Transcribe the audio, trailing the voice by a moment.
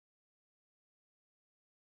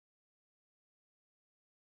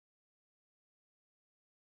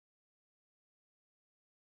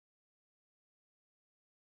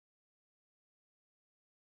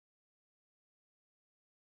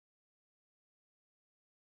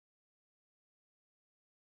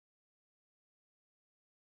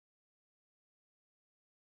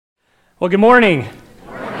Well, good morning.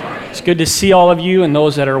 It's good to see all of you and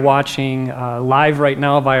those that are watching live right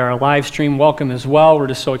now via our live stream. Welcome as well. We're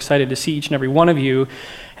just so excited to see each and every one of you.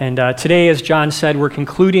 And today, as John said, we're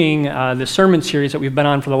concluding the sermon series that we've been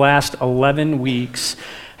on for the last 11 weeks.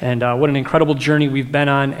 And what an incredible journey we've been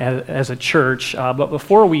on as a church. But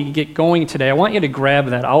before we get going today, I want you to grab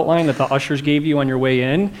that outline that the ushers gave you on your way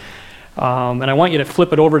in. And I want you to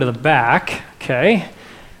flip it over to the back, okay?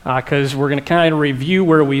 Because we're going to kind of review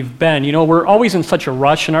where we've been. You know, we're always in such a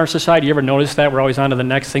rush in our society. You ever notice that? We're always on to the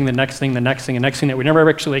next thing, the next thing, the next thing, the next thing, that we never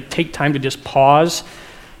actually take time to just pause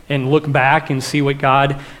and look back and see what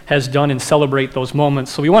God has done and celebrate those moments.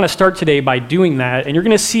 So we want to start today by doing that. And you're going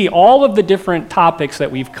to see all of the different topics that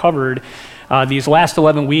we've covered these last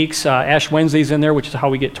 11 weeks. Ash Wednesday's in there, which is how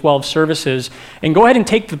we get 12 services. And go ahead and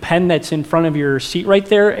take the pen that's in front of your seat right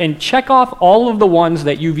there and check off all of the ones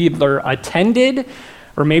that you've either attended,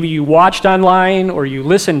 or maybe you watched online or you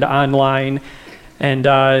listened online, and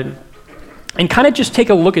kind of just take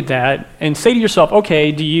a look at that and say to yourself,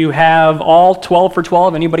 okay, do you have all 12 for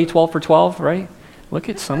 12? Anybody 12 for 12, right? Look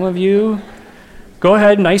at some of you. Go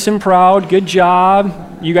ahead, nice and proud, good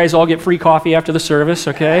job. You guys all get free coffee after the service,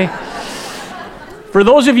 okay? For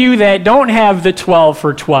those of you that don't have the 12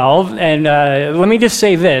 for 12, and let me just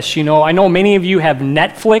say this, you know, I know many of you have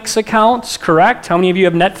Netflix accounts, correct? How many of you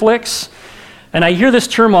have Netflix? And I hear this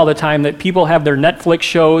term all the time that people have their Netflix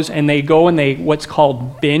shows and they go and they what's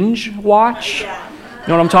called binge watch. You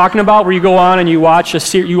know what I'm talking about? Where you go on and you watch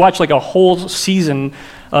like a whole season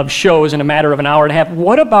of shows in a matter of an hour and a half.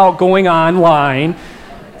 What about going online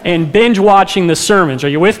and binge watching the sermons? Are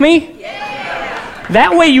you with me? Yeah.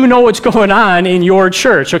 That way you know what's going on in your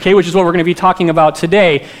church, okay, which is what we're going to be talking about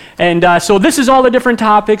today. And so this is all the different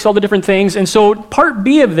topics, all the different things. And so part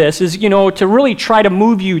B of this is, you know, to really try to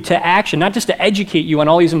move you to action, not just to educate you on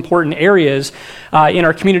all these important areas in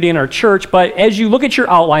our community and our church, but as you look at your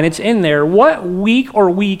outline, it's in there, what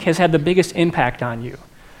week has had the biggest impact on you?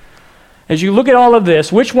 As you look at all of this,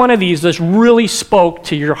 which one of these just really spoke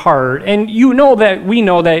to your heart? And we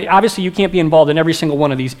know that obviously you can't be involved in every single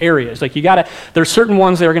one of these areas. Like there's certain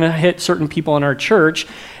ones that are going to hit certain people in our church.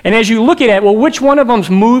 And as you look at it, well, which one of them's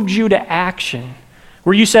moved you to action?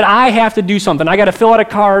 Where you said, I have to do something. I got to fill out a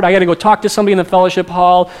card. I got to go talk to somebody in the fellowship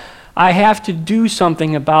hall. I have to do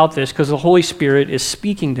something about this because the Holy Spirit is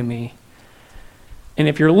speaking to me. And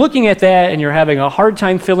if you're looking at that and you're having a hard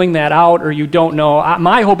time filling that out or you don't know,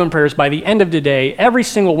 my hope and prayer is by the end of today, every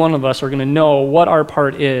single one of us are going to know what our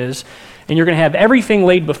part is, and you're going to have everything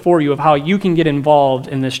laid before you of how you can get involved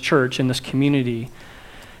in this church, in this community.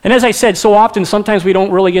 And as I said, so often, sometimes we don't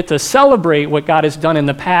really get to celebrate what God has done in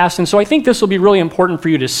the past, and so I think this will be really important for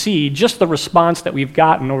you to see just the response that we've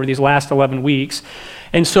gotten over these last 11 weeks.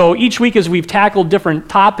 And so each week as we've tackled different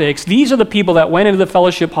topics, these are the people that went into the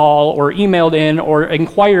fellowship hall or emailed in or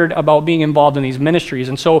inquired about being involved in these ministries.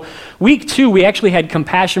 And so week 2, we actually had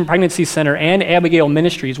Compassion Pregnancy Center and Abigail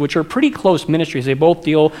Ministries, which are pretty close ministries. They both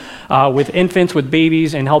deal with infants, with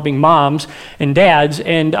babies, and helping moms and dads.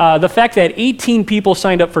 And the fact that 18 people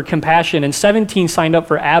signed up for Compassion and 17 signed up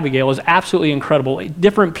for Abigail is absolutely incredible.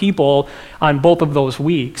 Different people on both of those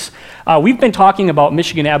weeks. We've been talking about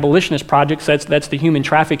Michigan Abolitionist Projects. That's the human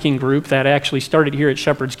trafficking group that actually started here at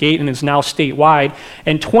Shepherd's Gate and is now statewide.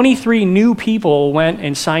 And 23 new people went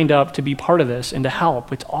and signed up to be part of this and to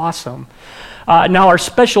help. It's awesome. Now, our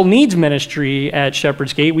special needs ministry at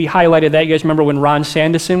Shepherd's Gate, we highlighted that. You guys remember when Ron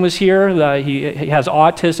Sandison was here? He has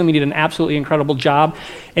autism. He did an absolutely incredible job.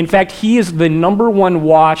 In fact, he is the #1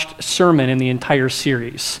 watched sermon in the entire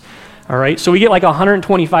series. All right, so we get like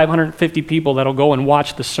 125, 150 people that'll go and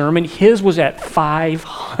watch the sermon. His was at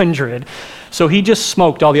 500. So he just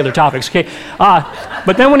smoked all the other topics, okay?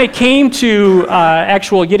 But then when it came to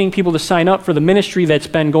actual getting people to sign up for the ministry that's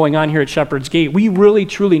been going on here at Shepherd's Gate, we really,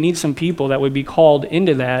 truly need some people that would be called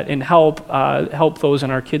into that and help those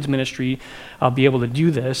in our kids' ministry be able to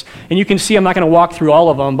do this. And you can see, I'm not going to walk through all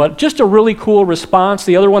of them, but just a really cool response.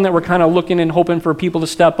 The other one that we're kind of looking and hoping for people to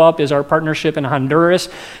step up is our partnership in Honduras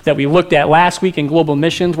that we looked at last week in Global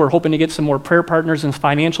Missions. We're hoping to get some more prayer partners and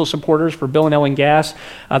financial supporters for Bill and Ellen Gass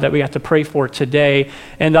that we got to pray for today.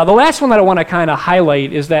 And the last one that I want to kind of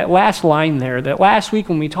highlight is that last line there, that last week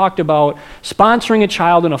when we talked about sponsoring a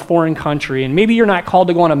child in a foreign country, and maybe you're not called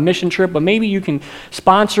to go on a mission trip, but maybe you can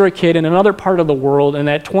sponsor a kid in another part of the world, and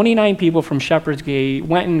that 29 people from Shepherd's Gate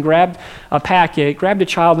went and grabbed a packet, grabbed a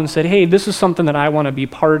child and said, hey, this is something that I want to be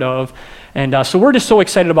part of. And so we're just so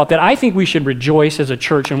excited about that. I think we should rejoice as a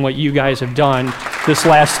church in what you guys have done this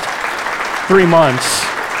last 3 months.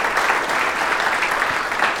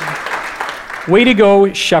 way to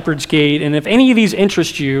go, Shepherd's Gate. And if any of these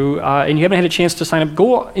interest you and you haven't had a chance to sign up,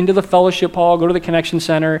 go into the fellowship hall, go to the Connection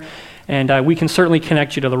Center, and we can certainly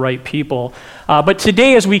connect you to the right people. But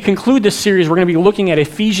today, as we conclude this series, we're going to be looking at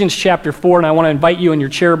Ephesians chapter 4, and I want to invite you in your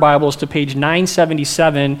chair Bibles to page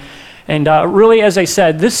 977. And really, as I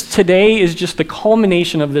said, this today is just the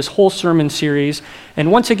culmination of this whole sermon series,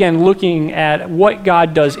 and once again, looking at what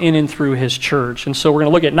God does in and through his church. And so we're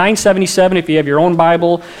going to look at 977 if you have your own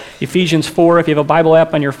Bible, Ephesians 4 if you have a Bible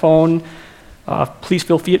app on your phone. Please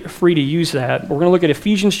feel free to use that. We're going to look at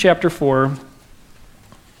Ephesians chapter 4,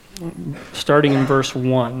 starting in verse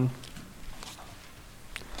 1.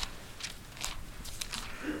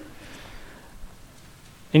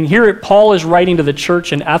 And here Paul is writing to the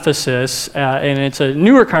church in Ephesus, and it's a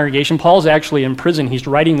newer congregation. Paul's actually in prison. He's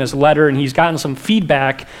writing this letter, and he's gotten some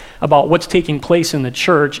feedback about what's taking place in the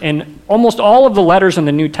church. And almost all of the letters in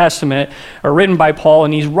the New Testament are written by Paul,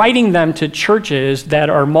 and he's writing them to churches that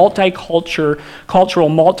are cultural,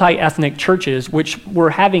 multi-ethnic churches, which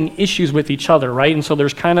were having issues with each other, right? And so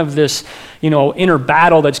there's kind of this, inner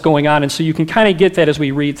battle that's going on, and so you can kind of get that as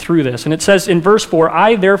we read through this. And it says in verse 4,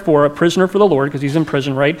 I, therefore, a prisoner for the Lord, because he's in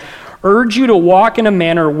prison, right, urge you to walk in a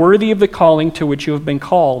manner worthy of the calling to which you have been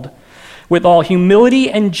called, with all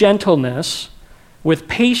humility and gentleness, with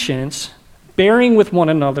patience, bearing with one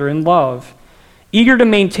another in love, eager to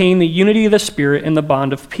maintain the unity of the Spirit in the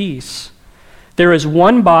bond of peace. There is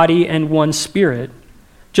one body and one Spirit,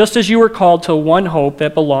 just as you were called to one hope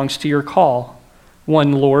that belongs to your call,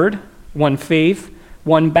 one Lord, one faith,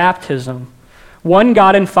 one baptism, one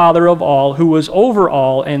God and Father of all, who was over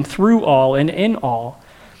all and through all and in all.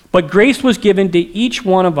 But grace was given to each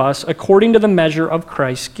one of us according to the measure of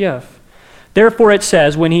Christ's gift. Therefore it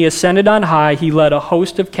says, when he ascended on high, he led a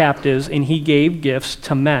host of captives, and he gave gifts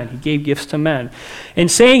to men. He gave gifts to men. In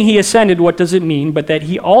saying he ascended, what does it mean? But that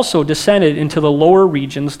he also descended into the lower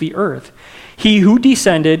regions, the earth. He who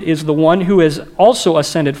descended is the one who has also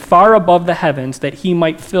ascended far above the heavens, that he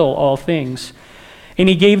might fill all things. And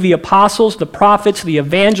he gave the apostles, the prophets, the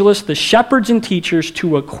evangelists, the shepherds and teachers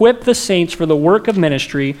to equip the saints for the work of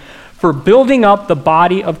ministry, for building up the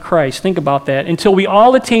body of Christ. Think about that. Until we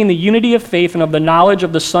all attain the unity of faith and of the knowledge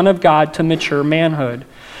of the Son of God to mature manhood,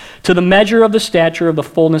 to the measure of the stature of the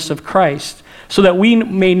fullness of Christ, so that we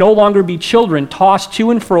may no longer be children tossed to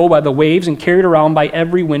and fro by the waves and carried around by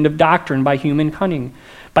every wind of doctrine, by human cunning,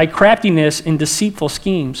 by craftiness and deceitful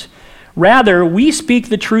schemes. Rather, we speak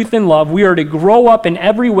the truth in love. We are to grow up in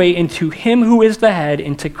every way into him who is the head,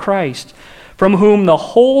 into Christ, from whom the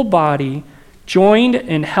whole body, joined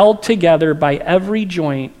and held together by every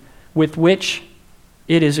joint with which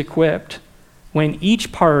it is equipped, when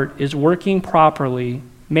each part is working properly,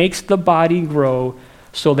 makes the body grow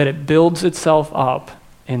so that it builds itself up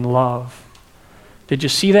in love. Did you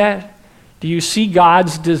see that? Do you see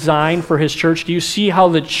God's design for his church? Do you see how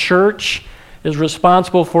the church is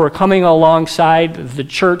responsible for coming alongside the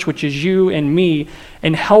church, which is you and me,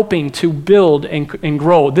 and helping to build and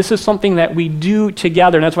grow? This is something that we do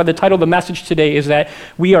together, and that's why the title of the message today is that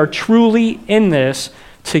we are truly in this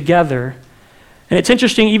together. And it's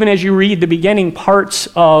interesting, even as you read the beginning parts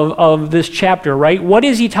of this chapter, right? What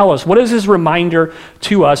does he tell us? What is his reminder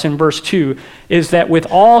to us in verse 2? Is that with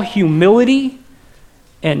all humility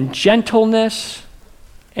and gentleness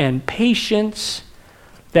and patience,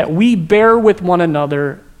 that we bear with one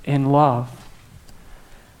another in love.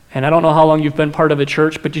 And I don't know how long you've been part of a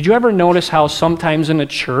church, but did you ever notice how sometimes in a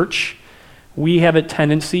church we have a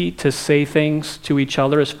tendency to say things to each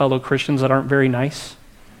other as fellow Christians that aren't very nice?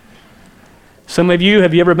 Some of you,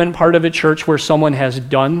 have you ever been part of a church where someone has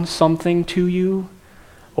done something to you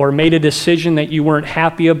or made a decision that you weren't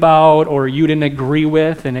happy about or you didn't agree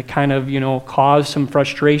with, and it kind of, caused some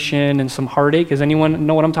frustration and some heartache? Does anyone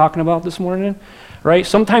know what I'm talking about this morning? Right?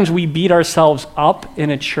 Sometimes we beat ourselves up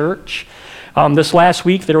in a church. This last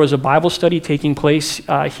week, there was a Bible study taking place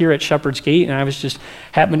here at Shepherd's Gate, and I was just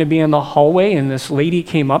happened to be in the hallway, and this lady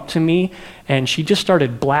came up to me, and she just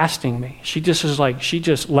started blasting me. She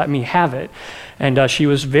just let me have it. And she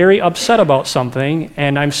was very upset about something,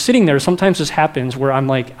 and I'm sitting there. Sometimes this happens where I'm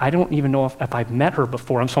like, I don't even know if I've met her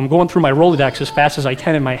before. So I'm going through my Rolodex as fast as I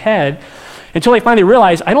can in my head, until I finally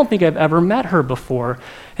realize I don't think I've ever met her before.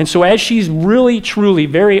 And so as she's really, truly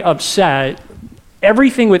very upset,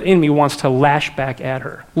 everything within me wants to lash back at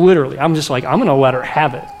her. Literally. I'm just like, I'm going to let her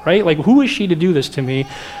have it, right? Like, who is she to do this to me?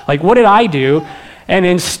 Like, what did I do? And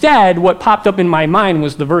instead, what popped up in my mind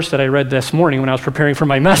was the verse that I read this morning when I was preparing for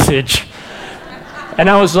my message. And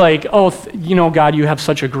I was like, God, you have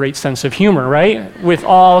such a great sense of humor, right? With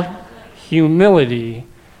all humility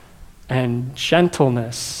and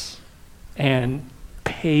gentleness and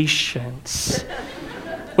patience.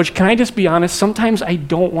 Which, can I just be honest, sometimes I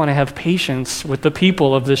don't want to have patience with the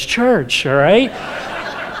people of this church, all right?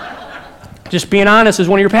 Just being honest, as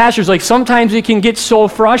one of your pastors, like sometimes it can get so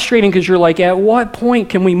frustrating because you're like, at what point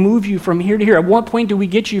can we move you from here to here? At what point do we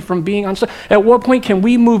get you from being on stuff? At what point can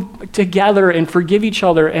we move together and forgive each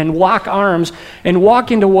other and lock arms and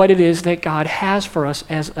walk into what it is that God has for us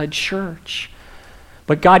as a church?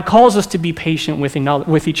 But God calls us to be patient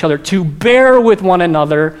with each other, to bear with one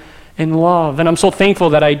another in love. And I'm so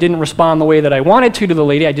thankful that I didn't respond the way that I wanted to the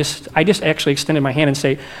lady. I just actually extended my hand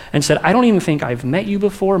and said, I don't even think I've met you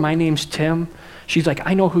before. My name's Tim. She's like,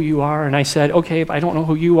 I know who you are. And I said, okay, I don't know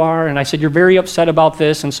who you are. And I said, you're very upset about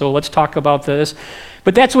this, and so let's talk about this.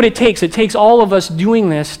 But that's what it takes. It takes all of us doing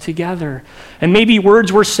this together. And maybe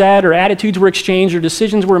words were said or attitudes were exchanged or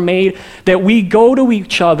decisions were made, that we go to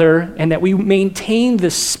each other and that we maintain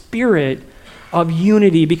the spirit of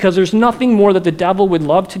unity, because there's nothing more that the devil would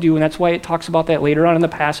love to do, and that's why it talks about that later on in the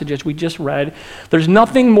passage as we just read. There's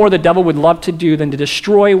nothing more the devil would love to do than to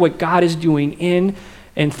destroy what God is doing in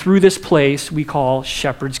and through this place we call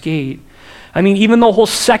Shepherd's Gate. I mean, even the whole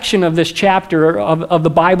section of this chapter of the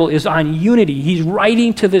Bible is on unity. He's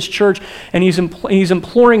writing to this church, and he's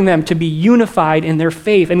imploring them to be unified in their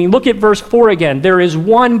faith. I mean, look at verse 4 again. There is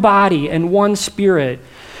one body and one spirit,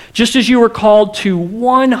 just as you were called to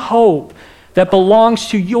one hope that belongs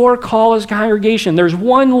to your call as a congregation. There's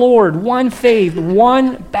one Lord, one faith,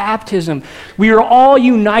 one baptism. We are all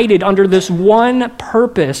united under this one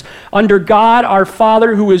purpose, under God our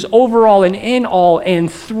Father, who is over all and in all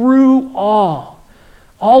and through all.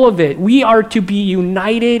 All of it. We are to be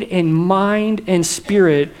united in mind and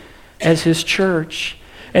spirit as his church.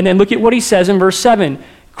 And then look at what he says in verse 7.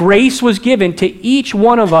 Grace was given to each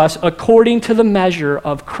one of us according to the measure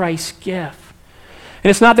of Christ's gift. And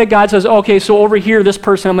it's not that God says, okay, so over here, this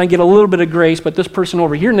person, I'm going to get a little bit of grace, but this person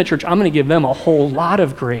over here in the church, I'm going to give them a whole lot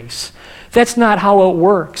of grace. That's not how it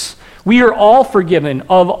works. We are all forgiven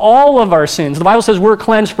of all of our sins. The Bible says we're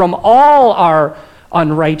cleansed from all our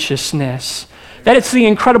unrighteousness. That it's the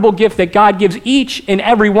incredible gift that God gives each and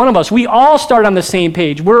every one of us. We all start on the same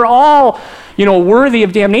page. We're all, worthy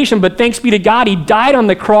of damnation, but thanks be to God, he died on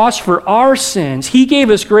the cross for our sins. He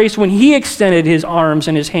gave us grace when he extended his arms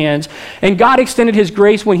and his hands, and God extended his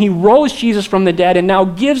grace when he rose Jesus from the dead and now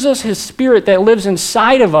gives us his spirit that lives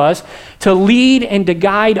inside of us to lead and to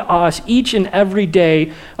guide us each and every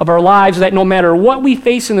day of our lives, that no matter what we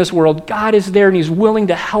face in this world, God is there and he's willing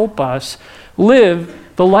to help us live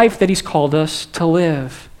the life that he's called us to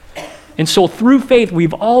live. And so through faith,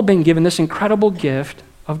 we've all been given this incredible gift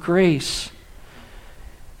of grace.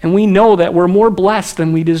 And we know that we're more blessed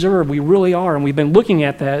than we deserve. We really are. And we've been looking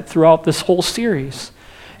at that throughout this whole series.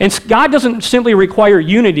 And God doesn't simply require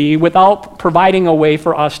unity without providing a way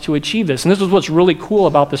for us to achieve this. And this is what's really cool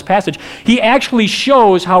about this passage. He actually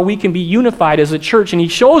shows how we can be unified as a church, and he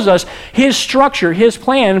shows us his structure, his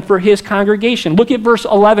plan for his congregation. Look at verse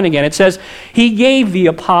 11 again. It says, he gave the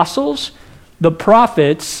apostles, the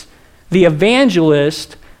prophets, the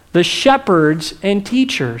evangelists, the shepherds, and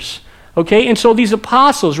teachers. Okay, and so these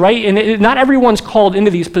apostles, right, and not everyone's called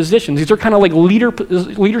into these positions. These are kind of like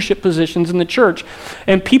leadership positions in the church.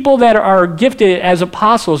 And people that are gifted as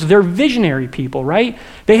apostles, they're visionary people, right?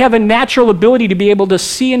 They have a natural ability to be able to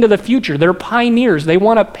see into the future. They're pioneers. They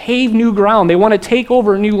want to pave new ground. They want to take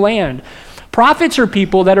over new land. Prophets are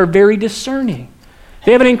people that are very discerning.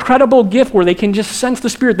 They have an incredible gift where they can just sense the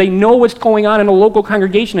Spirit. They know what's going on in a local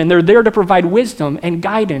congregation, and they're there to provide wisdom and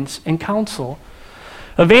guidance and counsel.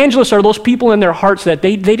 Evangelists are those people in their hearts that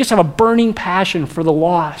they just have a burning passion for the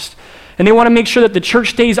lost. And they want to make sure that the church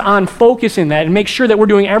stays on focus in that and make sure that we're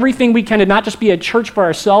doing everything we can to not just be a church for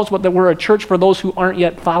ourselves, but that we're a church for those who aren't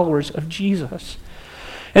yet followers of Jesus.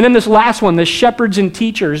 And then this last one, the shepherds and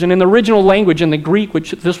teachers. And in the original language, in the Greek,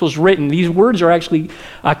 which this was written, these words are actually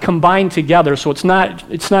combined together. So it's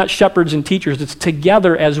not shepherds and teachers. It's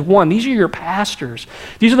together as one. These are your pastors.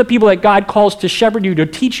 These are the people that God calls to shepherd you, to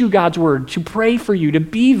teach you God's word, to pray for you, to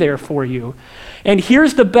be there for you. And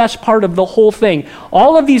here's the best part of the whole thing.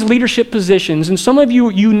 All of these leadership positions, and some of you,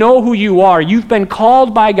 you know who you are. You've been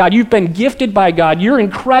called by God. You've been gifted by God. You're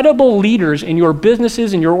incredible leaders in your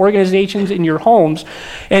businesses, in your organizations, in your homes.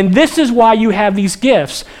 And this is why you have these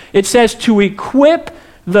gifts. It says to equip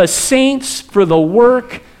the saints for the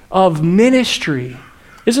work of ministry.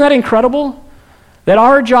 Isn't that incredible? That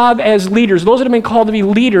our job as leaders, those that have been called to be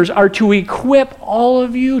leaders, are to equip all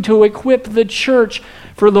of you, to equip the church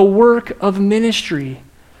for the work of ministry.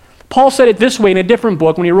 Paul said it this way in a different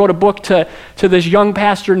book when he wrote a book to this young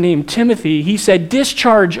pastor named Timothy. He said,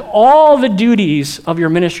 discharge all the duties of your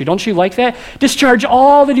ministry. Don't you like that? Discharge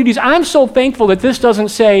all the duties. I'm so thankful that this doesn't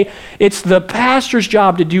say it's the pastor's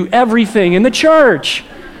job to do everything in the church.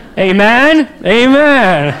 Amen?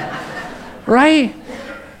 Amen. Right?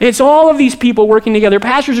 It's all of these people working together.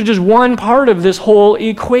 Pastors are just one part of this whole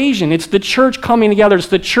equation. It's the church coming together. It's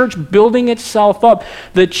the church building itself up.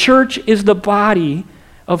 The church is the body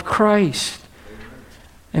of Christ.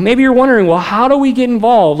 And maybe you're wondering, well, how do we get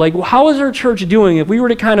involved? Like, how is our church doing? If we were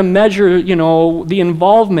to kind of measure, the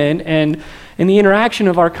involvement and the interaction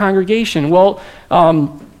of our congregation. Well,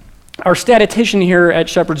 our statistician here at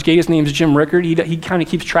Shepherd's Gate, his name is Jim Rickard. He kind of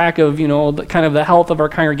keeps track of, the health of our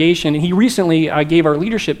congregation. And he recently gave our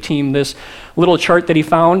leadership team this little chart that he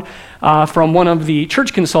found from one of the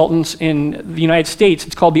church consultants in the United States.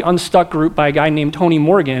 It's called the Unstuck Group by a guy named Tony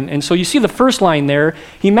Morgan. And so you see the first line there.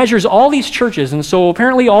 He measures all these churches. And so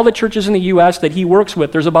apparently all the churches in the U.S. that he works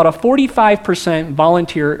with, there's about a 45%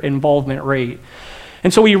 volunteer involvement rate.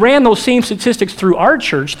 And so we ran those same statistics through our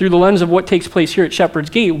church, through the lens of what takes place here at Shepherd's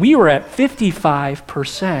Gate. We were at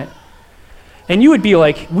 55%. And you would be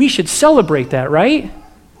like, we should celebrate that, right?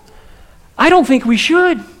 I don't think we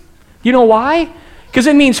should. You know why? Because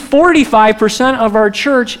it means 45% of our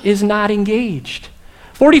church is not engaged.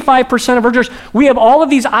 45% of our church, we have all of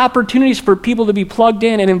these opportunities for people to be plugged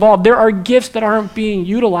in and involved. There are gifts that aren't being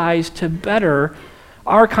utilized to better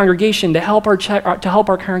our congregation, to help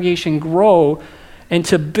our congregation grow and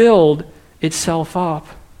to build itself up.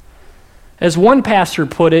 As one pastor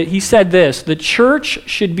put it, he said this: the church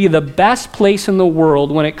should be the best place in the world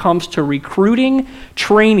when it comes to recruiting,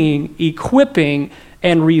 training, equipping,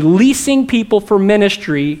 and releasing people for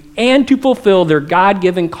ministry and to fulfill their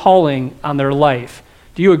God-given calling on their life.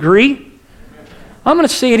 Do you agree? I'm going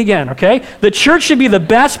to say it again, okay? The church should be the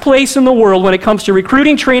best place in the world when it comes to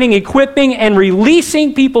recruiting, training, equipping, and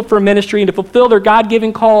releasing people for ministry and to fulfill their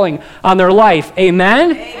God-given calling on their life.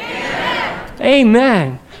 Amen? Amen.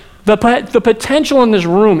 Amen. The potential in this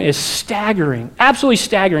room is staggering, absolutely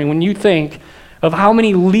staggering when you think of how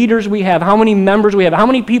many leaders we have, how many members we have, how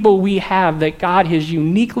many people we have that God has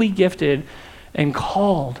uniquely gifted and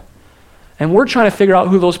called. And we're trying to figure out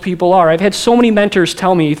who those people are. I've had so many mentors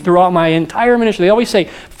tell me throughout my entire ministry, they always say,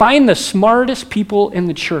 find the smartest people in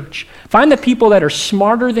the church. Find the people that are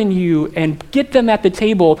smarter than you and get them at the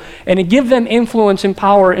table and give them influence and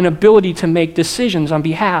power and ability to make decisions on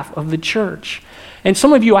behalf of the church. And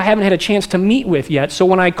some of you I haven't had a chance to meet with yet, so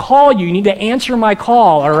when I call you, you need to answer my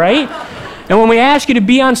call, all right? And when we ask you to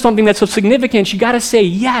be on something that's of significance, you got to say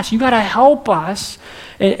yes. You got to help us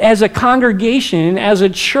as a congregation, as a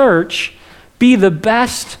church, be the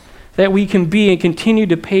best that we can be and continue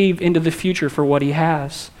to pave into the future for what he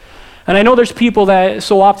has. And I know there's people that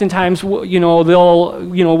so oftentimes,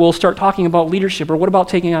 we'll start talking about leadership, or what about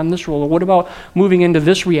taking on this role, or what about moving into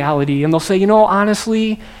this reality? And they'll say,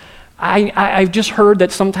 honestly, I've just heard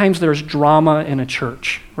that sometimes there's drama in a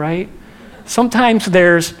church, right? Sometimes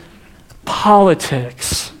there's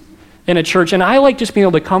politics in a church, and I like just being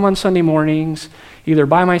able to come on Sunday mornings, either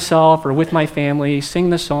by myself or with my family,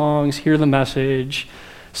 sing the songs, hear the message,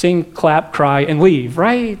 sing, clap, cry, and leave,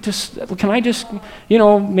 right? Can I just,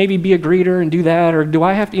 maybe be a greeter and do that, or do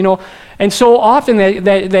I have to, And so often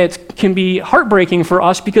that can be heartbreaking for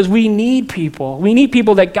us because we need people. We need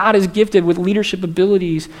people that God has gifted with leadership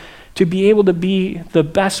abilities to be able to be the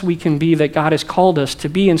best we can be that God has called us to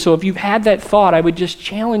be. And so if you've had that thought, I would just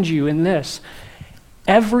challenge you in this.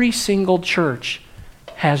 Every single church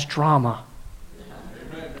has drama.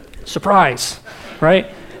 Surprise, right?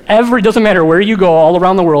 Doesn't matter where you go all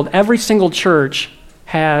around the world, every single church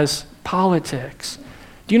has politics.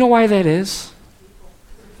 Do you know why that is?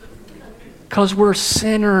 Because we're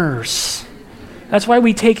sinners. That's why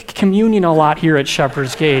we take communion a lot here at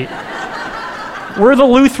Shepherd's Gate. We're the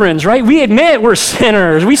Lutherans, right? We admit we're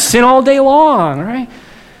sinners. We sin all day long, right?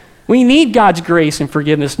 We need God's grace and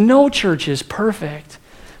forgiveness. No church is perfect.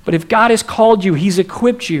 But if God has called you, he's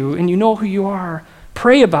equipped you, and you know who you are,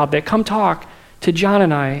 pray about that. Come talk to John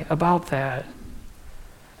and I about that.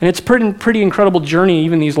 And it's pretty incredible journey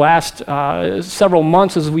even these last several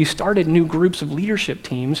months as we started new groups of leadership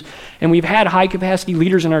teams. And we've had high-capacity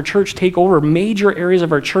leaders in our church take over major areas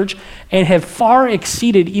of our church and have far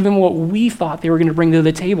exceeded even what we thought they were going to bring to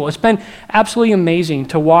the table. It's been absolutely amazing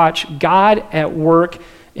to watch God at work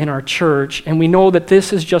in our church, and we know that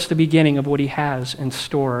this is just the beginning of what he has in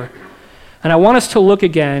store. And I want us to look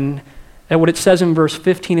again at what it says in verse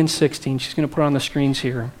 15 and 16. She's going to put it on the screens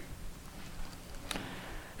here.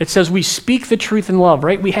 It says, we speak the truth in love,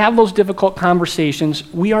 right? We have those difficult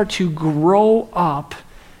conversations. We are to grow up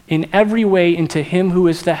in every way into him who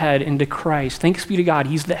is the head, into Christ. Thanks be to God,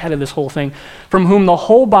 he's the head of this whole thing, from whom the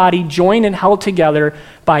whole body, joined and held together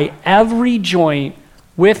by every joint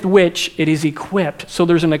with which it is equipped. So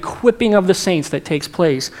there's an equipping of the saints that takes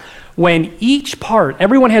place. When each part,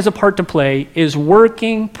 everyone has a part to play, is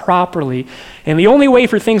working properly. And the only way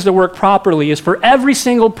for things to work properly is for every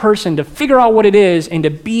single person to figure out what it is and to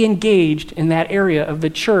be engaged in that area of the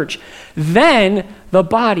church. Then the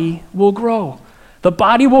body will grow. The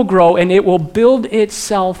body will grow and it will build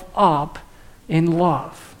itself up in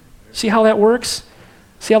love. See how that works?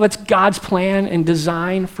 See how that's God's plan and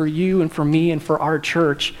design for you and for me and for our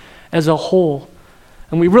church as a whole.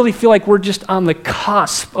 And we really feel like we're just on the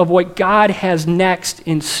cusp of what God has next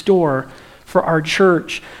in store for our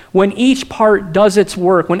church. When each part does its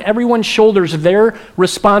work, when everyone shoulders their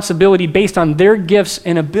responsibility based on their gifts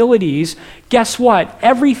and abilities, guess what?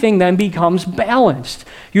 Everything then becomes balanced.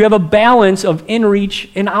 You have a balance of in-reach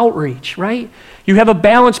and outreach, right? You have a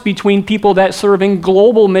balance between people that serve in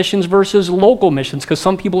global missions versus local missions, because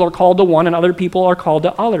some people are called to one and other people are called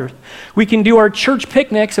to others. We can do our church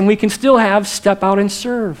picnics and we can still have step out and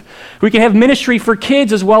serve. We can have ministry for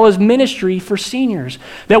kids as well as ministry for seniors.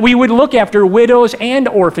 That we would look after widows and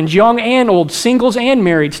orphans, young and old, singles and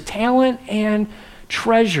marrieds, talent and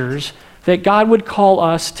treasures that God would call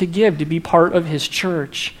us to give to be part of his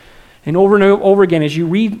church. And over again, as you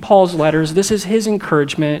read Paul's letters, this is his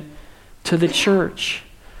encouragement to the church.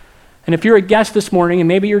 And if you're a guest this morning and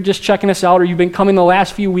maybe you're just checking us out or you've been coming the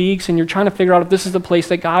last few weeks and you're trying to figure out if this is the place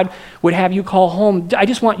that God would have you call home, I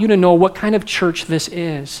just want you to know what kind of church this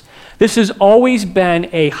is. This has always been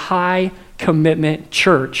a high commitment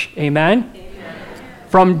church. Amen?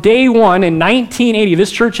 From day one in 1980,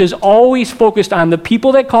 this church has always focused on the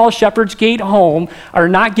people that call Shepherd's Gate home are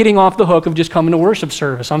not getting off the hook of just coming to worship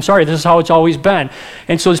service. I'm sorry, this is how it's always been.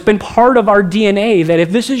 And so it's been part of our DNA that if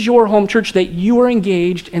this is your home church, that you are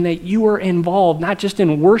engaged and that you are involved, not just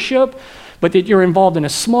in worship, but that you're involved in a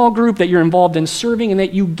small group, that you're involved in serving, and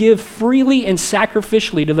that you give freely and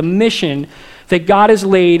sacrificially to the mission that God has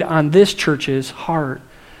laid on this church's heart.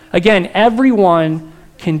 Again, everyone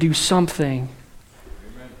can do something.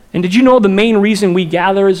 And did you know the main reason we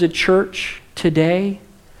gather as a church today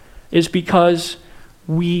is because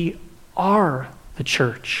we are the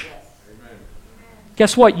church? Amen.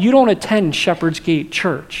 Guess what? You don't attend Shepherd's Gate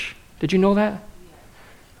Church. Did you know that?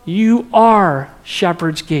 You are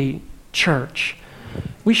Shepherd's Gate Church.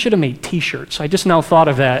 We should have made t-shirts. I just now thought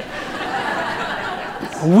of that.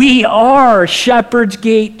 We are Shepherd's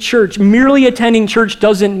Gate Church. Merely attending church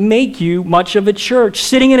doesn't make you much of a church.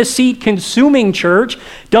 Sitting in a seat consuming church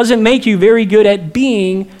doesn't make you very good at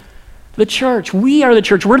being the church. We are the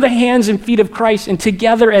church. We're the hands and feet of Christ, and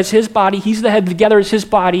together as his body, he's the head, together as his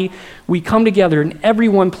body, we come together and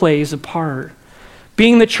everyone plays a part.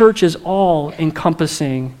 Being the church is all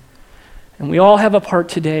encompassing, and we all have a part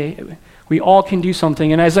today. We all can do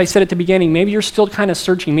something. And as I said at the beginning, maybe you're still kind of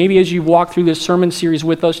searching. Maybe as you've walked through this sermon series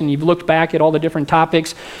with us and you've looked back at all the different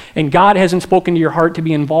topics and God hasn't spoken to your heart to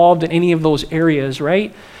be involved in any of those areas,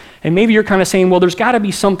 right? And maybe you're kind of saying, well, there's got to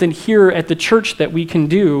be something here at the church that we can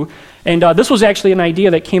do. And this was actually an idea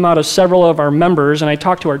that came out of several of our members, and I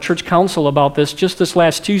talked to our church council about this just this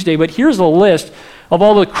last Tuesday. But here's a list of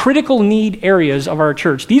all the critical need areas of our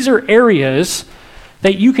church. These are areas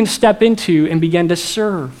that you can step into and begin to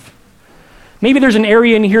serve. Maybe there's an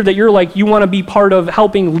area in here that you're like, you want to be part of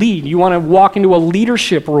helping lead. You want to walk into a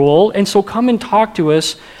leadership role, and so come and talk to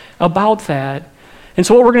us about that. And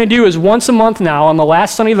so what we're going to do is once a month now, on the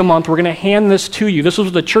last Sunday of the month, we're going to hand this to you. This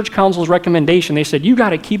was the church council's recommendation. They said, you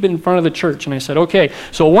got to keep it in front of the church. And I said, okay.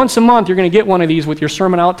 So once a month, you're going to get one of these with your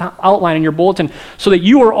sermon outline in your bulletin so that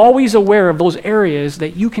you are always aware of those areas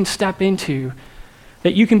that you can step into,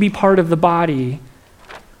 that you can be part of the body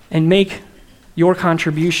and make your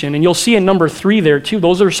contribution. And you'll see in number 3 there too.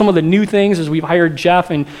 Those are some of the new things as we've hired Jeff,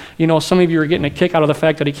 and some of you are getting a kick out of the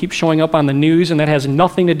fact that he keeps showing up on the news, and that has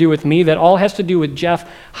nothing to do with me. That all has to do with Jeff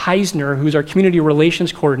Heisner, who's our community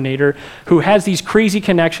relations coordinator, who has these crazy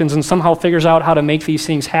connections and somehow figures out how to make these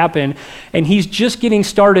things happen. And he's just getting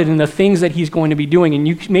started in the things that he's going to be doing.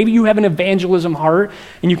 And maybe you have an evangelism heart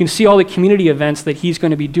and you can see all the community events that he's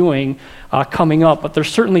going to be doing coming up, but there's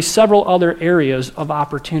certainly several other areas of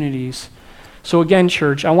opportunities. So again,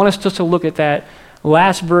 church, I want us just to look at that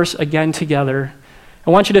last verse again together.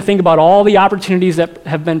 I want you to think about all the opportunities that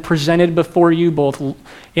have been presented before you, both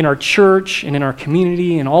in our church and in our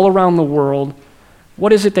community and all around the world.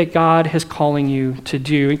 What is it that God is calling you to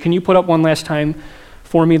do? And can you put up one last time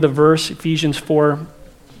for me the verse, Ephesians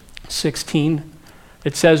 4:16?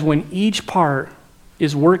 It says, when each part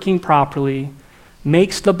is working properly,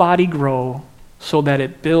 makes the body grow so that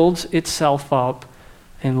it builds itself up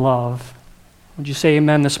in love. Would you say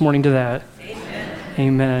amen this morning to that? Amen.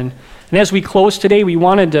 Amen. And as we close today, we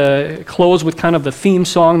wanted to close with kind of the theme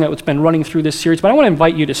song that's been running through this series, but I want to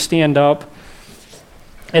invite you to stand up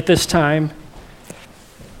at this time.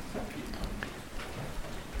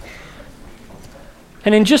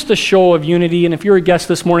 And in just a show of unity, and if you're a guest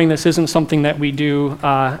this morning, this isn't something that we do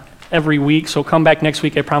every week, so come back next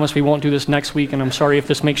week. I promise we won't do this next week, and I'm sorry if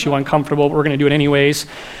this makes you uncomfortable, but we're going to do it anyways.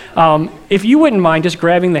 If you wouldn't mind just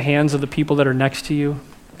grabbing the hands of the people that are next to you,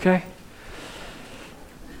 okay?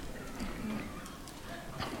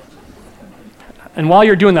 And while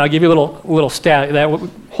you're doing that, I'll give you a little stat. That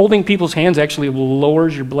holding people's hands actually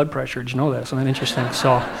lowers your blood pressure. Did you know that? Isn't that interesting?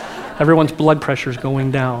 So everyone's blood pressure is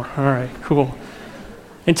going down. All right, cool.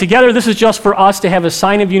 And together, this is just for us to have a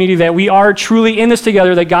sign of unity that we are truly in this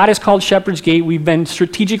together, that God has called Shepherd's Gate. We've been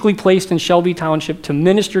strategically placed in Shelby Township to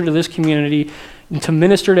minister to this community and to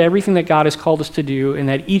minister to everything that God has called us to do, and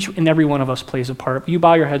that each and every one of us plays a part. You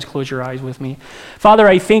bow your heads, close your eyes with me. Father,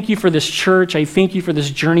 I thank you for this church. I thank you for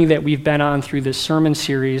this journey that we've been on through this sermon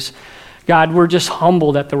series. God, we're just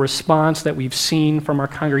humbled at the response that we've seen from our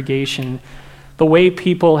congregation, the way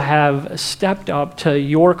people have stepped up to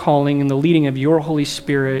your calling and the leading of your Holy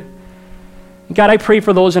Spirit. God, I pray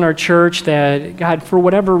for those in our church that, God, for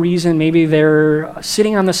whatever reason, maybe they're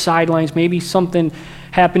sitting on the sidelines, maybe something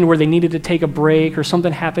happened where they needed to take a break or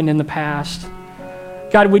something happened in the past.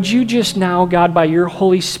 God, would you just now, God, by your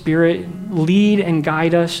Holy Spirit, lead and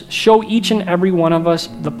guide us, show each and every one of us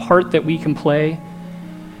the part that we can play.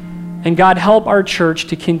 And God, help our church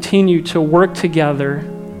to continue to work together,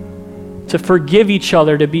 to forgive each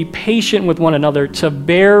other, to be patient with one another, to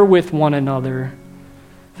bear with one another.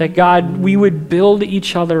 That, God, we would build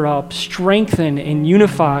each other up, strengthen and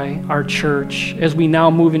unify our church as we now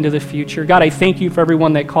move into the future. God, I thank you for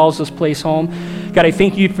everyone that calls this place home. God, I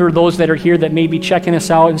thank you for those that are here that may be checking us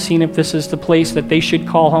out and seeing if this is the place that they should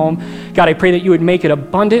call home. God, I pray that you would make it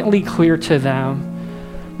abundantly clear to them.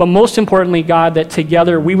 But most importantly, God, that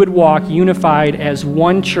together we would walk unified as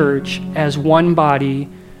one church, as one body,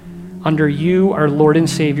 under you, our Lord and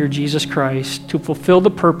Savior, Jesus Christ, to fulfill the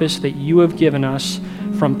purpose that you have given us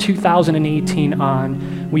from 2018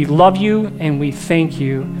 on. We love you and we thank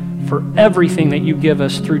you for everything that you give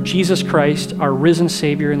us through Jesus Christ, our risen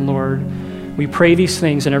Savior and Lord. We pray these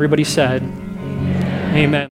things, and everybody said, Amen. Amen.